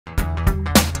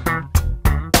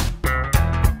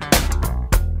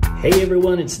Hey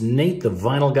everyone, it's Nate the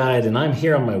Vinyl Guide, and I'm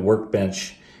here on my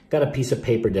workbench. Got a piece of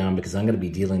paper down because I'm going to be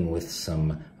dealing with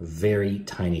some very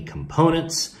tiny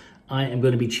components. I am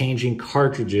going to be changing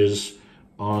cartridges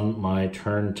on my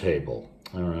turntable.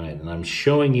 All right, and I'm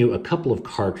showing you a couple of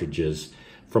cartridges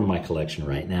from my collection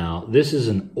right now. This is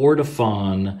an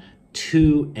Ortofon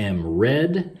 2M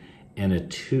red and a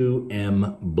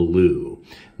 2M blue.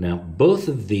 Now, both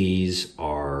of these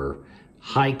are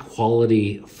high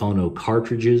quality phono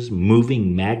cartridges,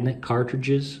 moving magnet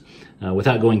cartridges.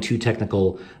 Without going too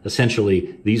technical,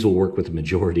 essentially these will work with the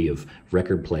majority of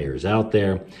record players out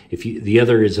there. The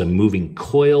other is a moving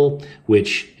coil,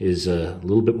 which is a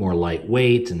little bit more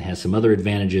lightweight and has some other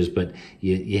advantages, but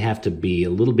you have to be a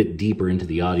little bit deeper into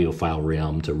the audiophile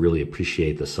realm to really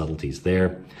appreciate the subtleties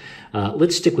there.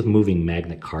 Let's stick with moving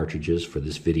magnet cartridges for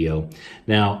this video.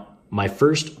 Now, my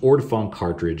first Ortofon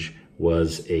cartridge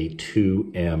was a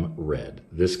 2M red,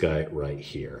 this guy right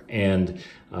here. And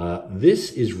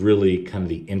this is really kind of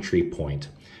the entry point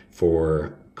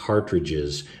for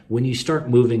cartridges when you start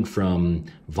moving from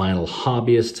vinyl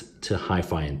hobbyist to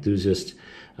hi-fi enthusiast.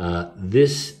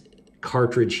 This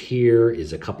cartridge here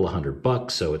is a couple of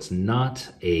 $100, so it's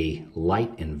not a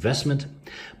light investment,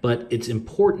 but it's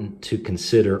important to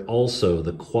consider also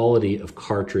the quality of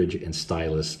cartridge and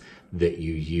stylus that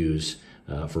you use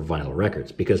for vinyl records,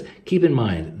 because keep in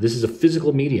mind, this is a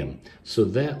physical medium, so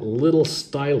that little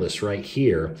stylus right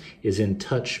here is in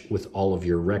touch with all of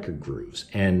your record grooves,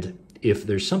 and if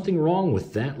there's something wrong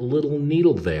with that little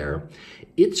needle there,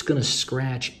 it's going to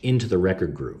scratch into the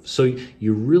record groove. So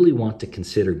you really want to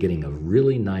consider getting a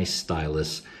really nice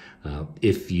stylus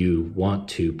if you want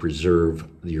to preserve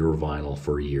your vinyl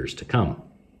for years to come.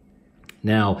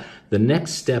 Now, the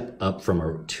next step up from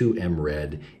a 2M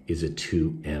red is a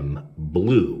 2M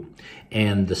blue.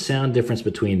 And the sound difference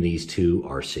between these two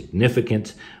are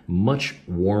significant. Much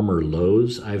warmer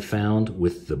lows I've found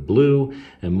with the blue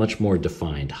and much more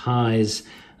defined highs.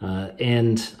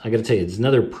 And I gotta tell you, it's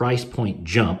another price point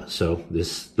jump. So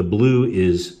the blue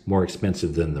is more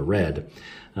expensive than the red.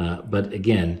 But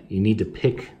again, you need to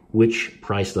pick which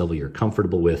price level you're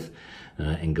comfortable with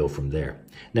and go from there.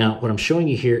 Now, what I'm showing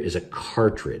you here is a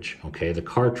cartridge, okay? The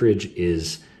cartridge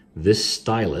is this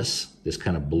stylus, this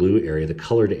kind of blue area, the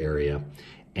colored area,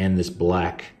 and this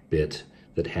black bit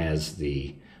that has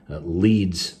the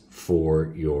leads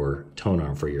for your tone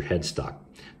arm, for your headstock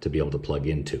to be able to plug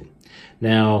into.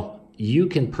 Now, you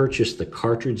can purchase the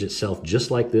cartridge itself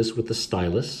just like this with the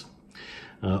stylus,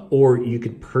 or you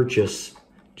could purchase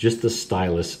just the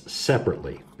stylus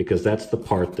separately, because that's the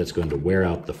part that's going to wear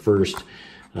out the first,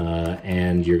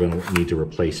 and you're going to need to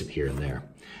replace it here and there.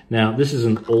 Now, this is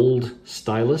an old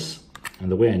stylus,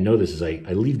 and the way I know this is I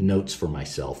leave notes for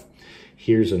myself.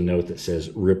 Here's a note that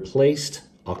says, replaced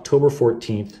October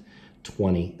 14th,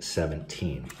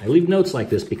 2017. I leave notes like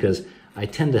this because I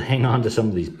tend to hang on to some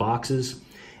of these boxes,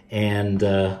 and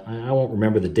I won't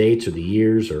remember the dates or the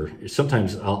years, or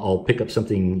sometimes I'll pick up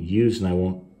something used and I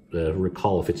won't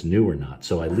recall if it's new or not.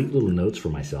 So I leave little notes for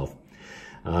myself.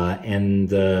 And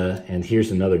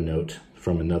here's another note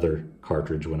from another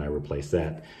cartridge when I replaced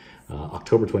that.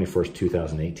 October 21st,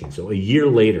 2018. So a year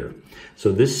later.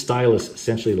 So this stylus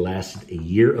essentially lasted a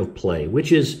year of play,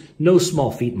 which is no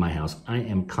small feat in my house. I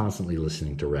am constantly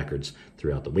listening to records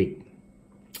throughout the week.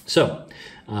 So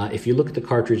if you look at the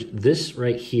cartridge, this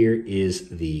right here is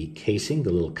the casing,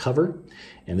 the little cover,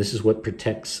 and this is what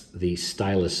protects the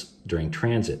stylus during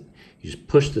transit. You just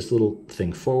push this little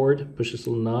thing forward, push this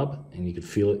little knob, and you can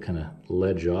feel it kind of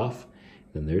ledge off.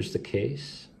 Then there's the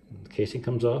case. The casing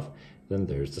comes off. Then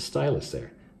there's the stylus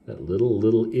there. That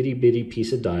little itty bitty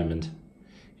piece of diamond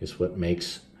is what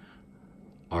makes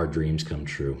our dreams come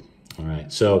true. All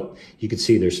right, so you can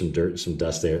see there's some dirt and some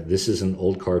dust there. This is an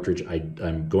old cartridge.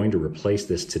 I'm going to replace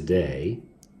this today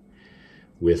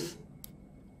with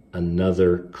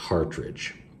another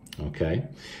cartridge, okay?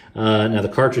 Now the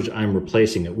cartridge I'm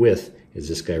replacing it with is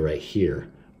this guy right here,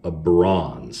 a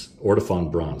bronze, Ortofon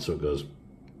bronze. So it goes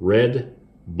red,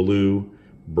 blue,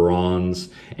 bronze,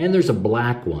 and there's a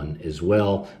black one as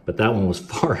well, but that one was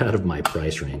far out of my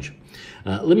price range.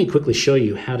 Let me quickly show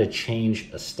you how to change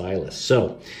a stylus.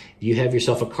 So if you have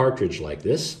yourself a cartridge like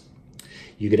this,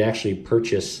 you could actually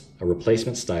purchase a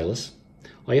replacement stylus.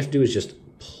 All you have to do is just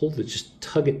just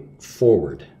tug it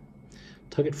forward.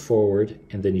 Tug it forward,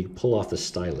 and then you pull off the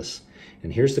stylus.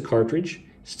 And here's the cartridge.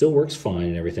 Still works fine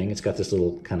and everything. It's got this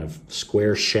little kind of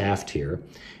square shaft here.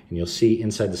 And you'll see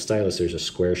inside the stylus there's a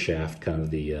square shaft, kind of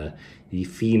the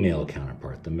female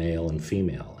counterpart, the male and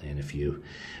female. And if you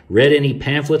read any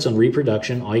pamphlets on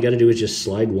reproduction, all you got to do is just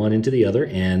slide one into the other,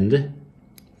 and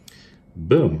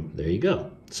boom, there you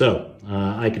go. So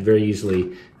I could very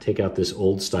easily take out this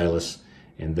old stylus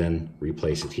and then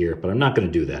replace it here, but I'm not going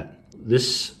to do that.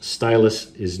 This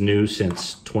stylus is new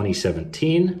since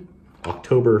 2017,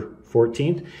 October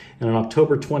 14th, and on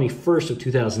October 21st of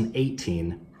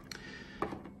 2018,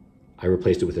 I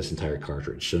replaced it with this entire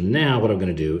cartridge. So now what I'm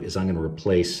going to do is I'm going to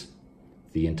replace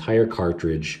the entire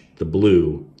cartridge, the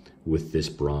blue, with this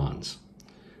bronze.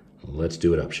 Let's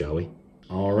do it up, shall we?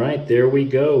 All right, there we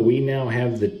go. We now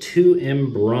have the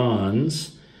 2M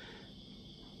bronze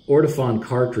Ortofon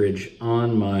cartridge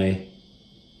on my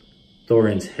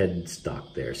Thorin's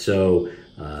headstock there. So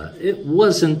it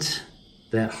wasn't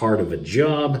that hard of a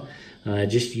job. I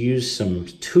just used some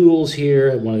tools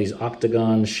here, one of these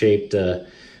octagon-shaped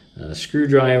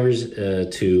screwdrivers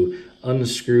to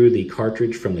unscrew the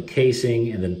cartridge from the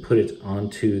casing and then put it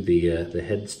onto the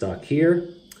headstock here.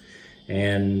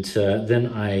 And then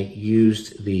I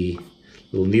used the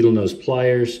little needle nose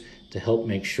pliers to help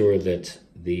make sure that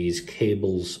these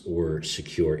cables were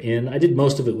secure in. I did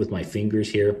most of it with my fingers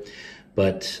here,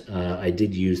 but I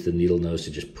did use the needle nose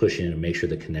to just push in and make sure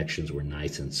the connections were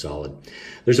nice and solid.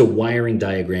 There's a wiring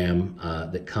diagram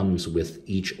that comes with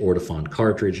each Ortofon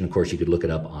cartridge, and of course you could look it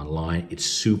up online. It's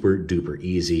super duper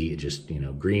easy. It just, you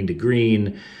know, green to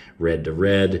green, red to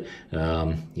red.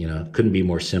 You know, couldn't be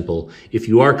more simple. If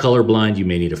you are colorblind, you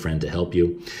may need a friend to help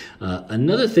you.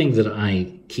 Another thing that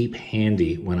I keep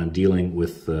handy when I'm dealing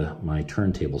with my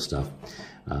turntable stuff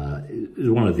is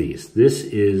one of these. This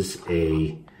is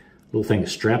a little thing that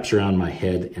straps around my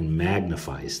head and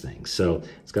magnifies things. So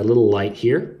it's got a little light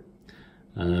here.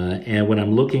 And when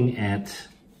I'm looking at,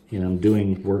 you know, I'm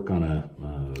doing work on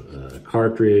a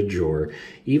cartridge, or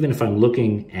even if I'm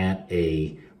looking at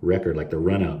a record like the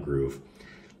Runout Groove,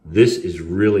 this is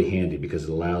really handy because it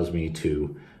allows me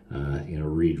to, you know,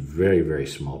 read very, very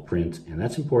small print. And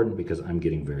that's important because I'm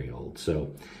getting very old.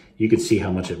 So you can see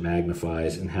how much it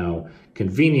magnifies and how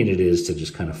convenient it is to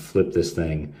just kind of flip this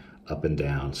thing up and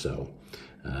down. So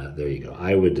there you go.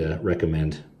 I would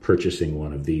recommend purchasing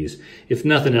one of these. If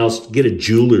nothing else, get a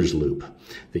jeweler's loop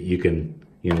that you can,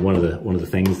 you know, one of the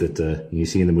things that you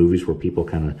see in the movies where people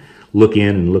kind of look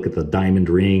in and look at the diamond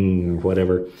ring or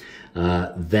whatever.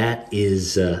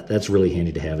 That's really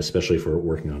handy to have, especially for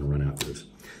working on Runout Grooves.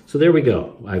 So there we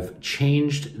go. I've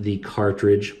changed the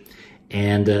cartridge,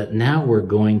 and now we're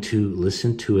going to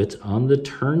listen to it on the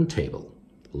turntable.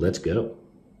 Let's go.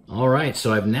 All right,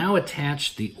 so I've now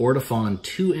attached the Ortofon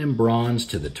 2M bronze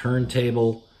to the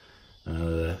turntable.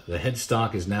 The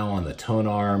headstock is now on the tone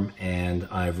arm, and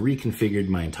I've reconfigured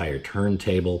my entire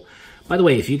turntable. By the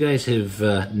way, if you guys have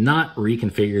not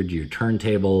reconfigured your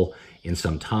turntable in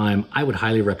some time, I would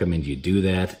highly recommend you do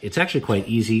that. It's actually quite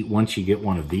easy once you get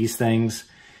one of these things.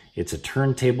 It's a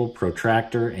turntable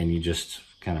protractor, and you just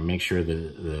kind of make sure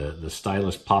the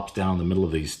stylus pops down the middle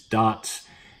of these dots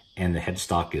and the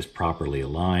headstock is properly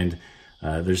aligned.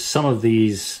 There's some of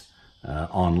these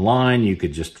online. You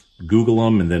could just Google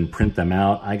them and then print them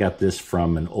out. I got this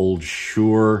from an old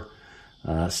Shure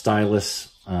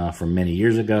stylus from many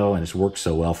years ago, and it's worked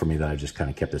so well for me that I've just kind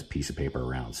of kept this piece of paper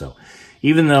around. So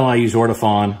even though I use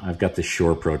Ortofon, I've got the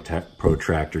Shure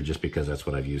protractor just because that's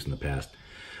what I've used in the past.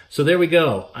 So there we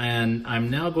go. And I'm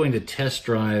now going to test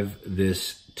drive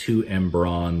this 2M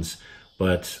bronze,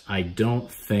 but I don't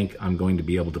think I'm going to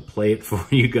be able to play it for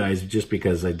you guys just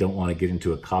because I don't want to get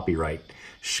into a copyright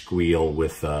squeal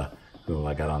with who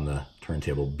I got on the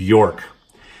turntable, Bjork.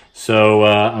 So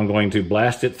I'm going to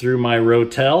blast it through my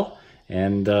Rotel,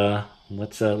 and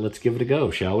let's give it a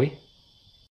go, shall we?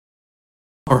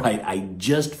 All right, I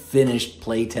just finished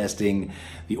playtesting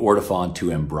the Ortofon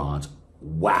 2M bronze.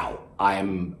 Wow,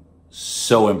 I'm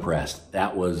so impressed.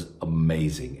 That was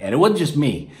amazing. And it wasn't just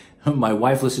me. My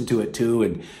wife listened to it too,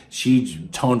 and she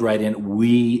toned right in.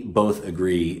 We both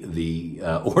agree the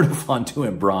Ortofon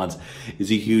 2M bronze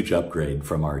is a huge upgrade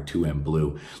from our 2M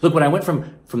blue. Look, when I went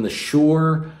from the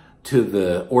Shure to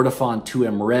the Ortofon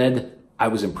 2M red, I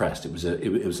was impressed. It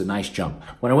was a nice jump.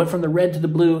 When I went from the red to the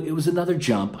blue, it was another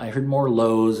jump. I heard more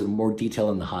lows and more detail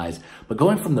in the highs. But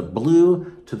going from the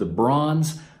blue to the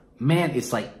bronze, man,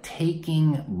 it's like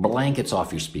taking blankets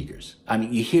off your speakers. I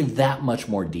mean, you hear that much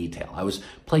more detail. I was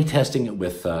playtesting it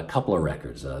with a couple of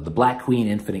records, the Black Queen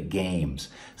Infinite Games,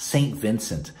 St.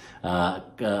 Vincent,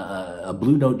 a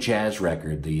Blue Note Jazz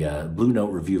record, the Blue Note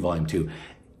Review Volume 2.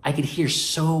 I could hear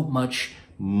so much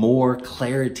more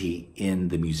clarity in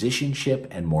the musicianship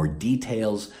and more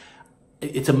details.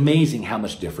 It's amazing how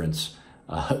much difference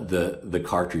the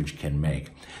cartridge can make.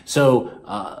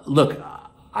 So look,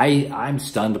 I'm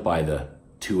stunned by the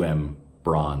 2M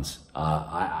bronze.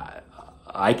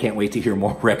 I can't wait to hear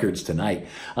more records tonight.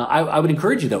 I would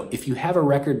encourage you, though, if you have a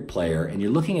record player and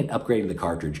you're looking at upgrading the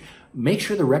cartridge, make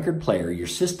sure the record player, your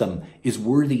system, is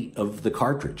worthy of the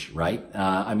cartridge, right?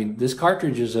 I mean, this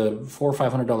cartridge is a $400 or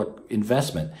 $500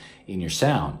 investment in your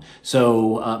sound.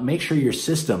 So make sure your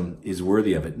system is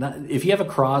worthy of it. If you have a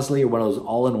Crosley or one of those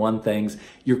all-in-one things,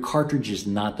 your cartridge is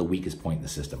not the weakest point in the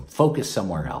system. Focus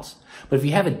somewhere else. But if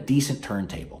you have a decent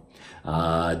turntable,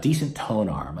 decent tone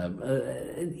arm,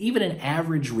 even an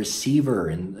average receiver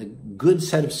and a good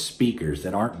set of speakers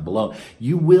that aren't blown,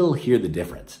 you will hear the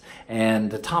difference. And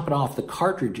to top it off, the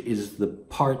cartridge is the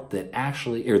part that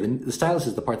actually, or the stylus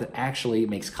is the part that actually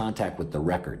makes contact with the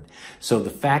record. So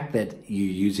the fact that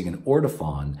you're using an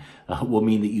Ortofon will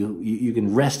mean that you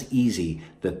can rest easy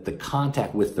that the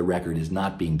contact with the record is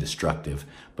not being destructive,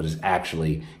 but is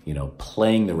actually, you know,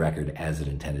 playing the record as it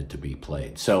intended to be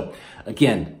played. So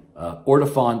again,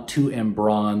 Ortofon 2M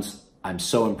bronze. I'm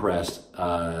so impressed.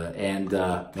 Man,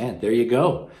 there you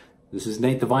go. This is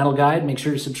Nate the Vinyl Guide. Make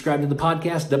sure to subscribe to the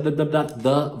podcast,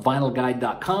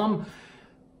 www.thevinylguide.com.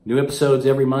 New episodes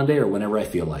every Monday or whenever I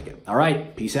feel like it. All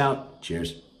right, peace out.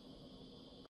 Cheers.